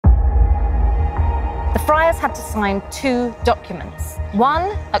friars had to sign 2 documents.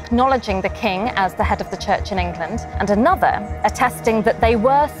 One acknowledging the king as the head of the church in England, and another attesting that they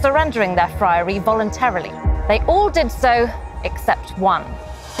were surrendering their friary voluntarily. They all did so except one.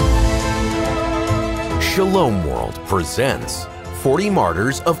 Shalom World presents 40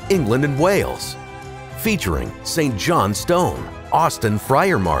 Martyrs of England and Wales, featuring St. John Stone, Austin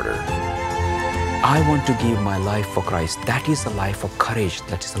Friar Martyr. I want to give my life for Christ. That is the life of courage.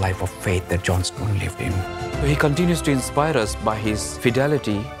 That is the life of faith that John Stone lived in. He continues to inspire us by his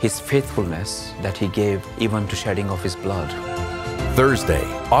fidelity, his faithfulness that he gave even to shedding of his blood. Thursday,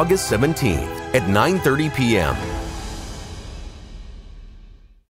 August 17th at 9:30 p.m.